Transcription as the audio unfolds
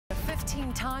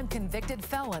15-time convicted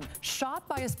felon shot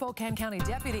by a Spokane County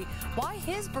deputy. Why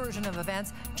his version of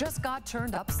events just got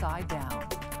turned upside down.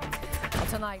 Well,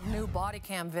 tonight, new body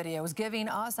cam video is giving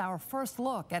us our first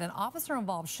look at an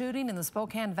officer-involved shooting in the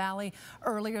Spokane Valley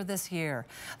earlier this year.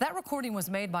 That recording was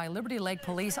made by Liberty Lake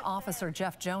Police Officer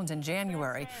Jeff Jones in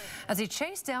January as he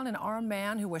chased down an armed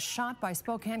man who was shot by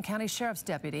Spokane County Sheriff's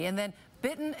deputy and then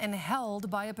bitten and held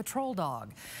by a patrol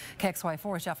dog.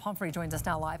 KXY4's Jeff Humphrey joins us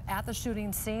now live at the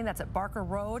shooting scene. That's at Barker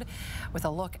Road with a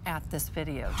look at this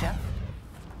video. Jeff?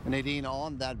 Nadine,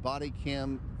 on that body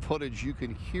cam footage, you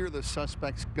can hear the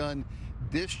suspect's gun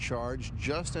discharge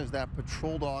just as that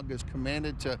patrol dog is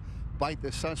commanded to bite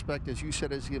the suspect. As you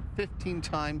said, is he a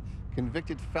 15-time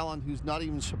convicted felon who's not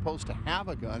even supposed to have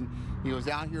a gun? He was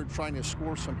out here trying to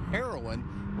score some heroin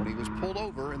when he was pulled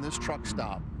over in this truck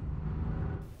stop.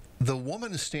 The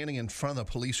woman standing in front of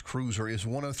the police cruiser is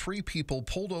one of 3 people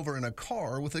pulled over in a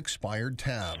car with expired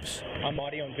tabs. I'm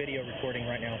audio and video recording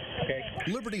right now, okay?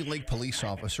 Liberty Lake police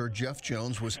officer Jeff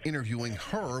Jones was interviewing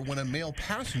her when a male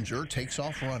passenger takes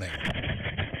off running.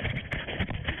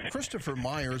 Christopher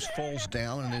Myers falls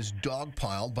down and is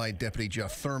dogpiled by Deputy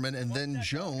Jeff Thurman, and then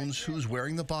Jones, who's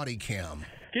wearing the body cam.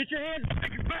 Get your hands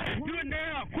back. Do it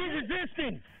now. Quit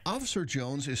resisting. Officer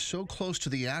Jones is so close to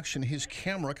the action his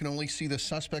camera can only see the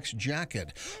suspect's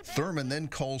jacket. Thurman then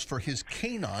calls for his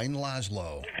canine,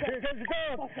 Laszlo.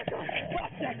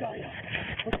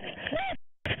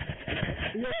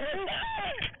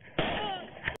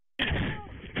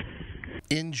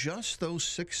 In just those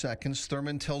 6 seconds,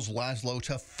 Thurman tells Laszlo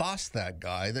to fuss that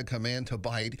guy, the command to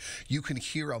bite. You can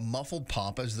hear a muffled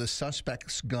pop as the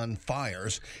suspect's gun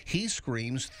fires. He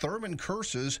screams, Thurman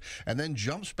curses, and then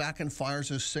jumps back and fires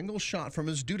a single shot from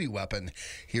his duty weapon.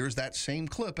 Here's that same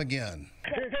clip again.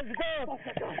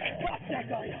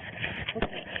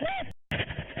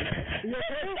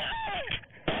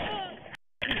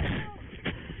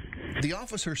 The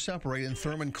officers separate and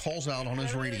Thurman calls out on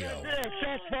his radio.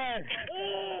 Shots fired.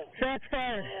 Shots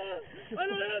fired. I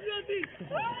don't have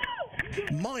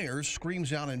nothing. Myers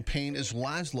screams out in pain as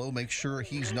Laszlo makes sure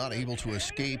he's not able to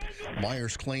escape.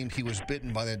 Myers claimed he was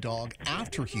bitten by the dog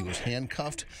after he was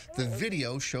handcuffed. The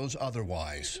video shows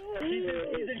otherwise.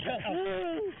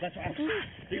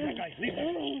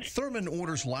 Thurman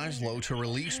orders Laszlo to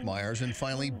release Myers, and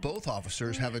finally both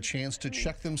officers have a chance to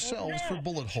check themselves for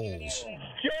bullet holes.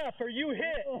 Jeff, are you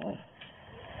hit?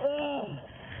 Oh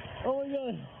my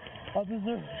God.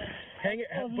 Officer. Hang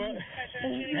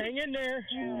in there.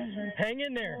 Hang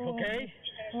in there, okay?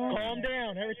 Calm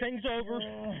down. Everything's over.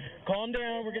 Calm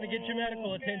down. We're going to get you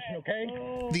medical attention, okay?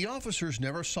 The officers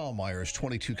never saw Myers'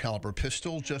 .22 caliber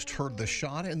pistol, just heard the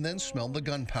shot and then smelled the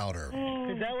gunpowder.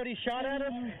 Is that what he shot at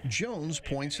us? Jones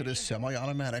points at a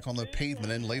semi-automatic on the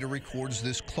pavement and later records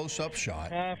this close-up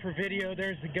shot. For video,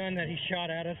 there's the gun that he shot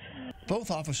at us.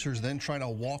 Both officers then try to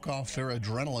walk off their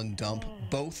adrenaline dump,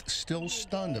 both still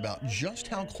stunned about just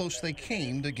how close they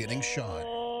came to getting shot.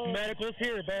 Medical's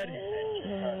here, bud.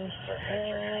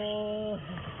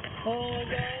 Oh my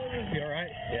God. You all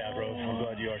right? Yeah, bro. I'm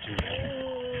glad you are too.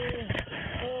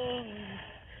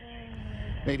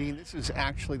 Nadine, this is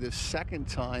actually the second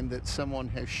time that someone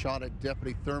has shot at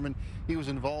Deputy Thurman. He was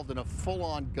involved in a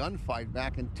full-on gunfight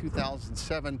back in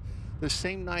 2007, the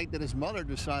same night that his mother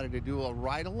decided to do a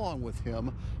ride-along with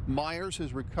him. Myers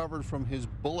has recovered from his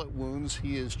bullet wounds.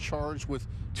 He is charged with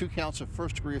 2 counts of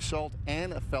first-degree assault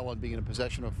and a felon being in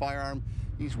possession of a firearm.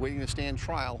 He's waiting to stand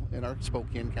trial in our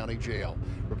Spokane County Jail.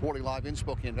 Reporting live in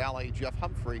Spokane Valley, Jeff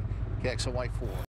Humphrey, KXY4.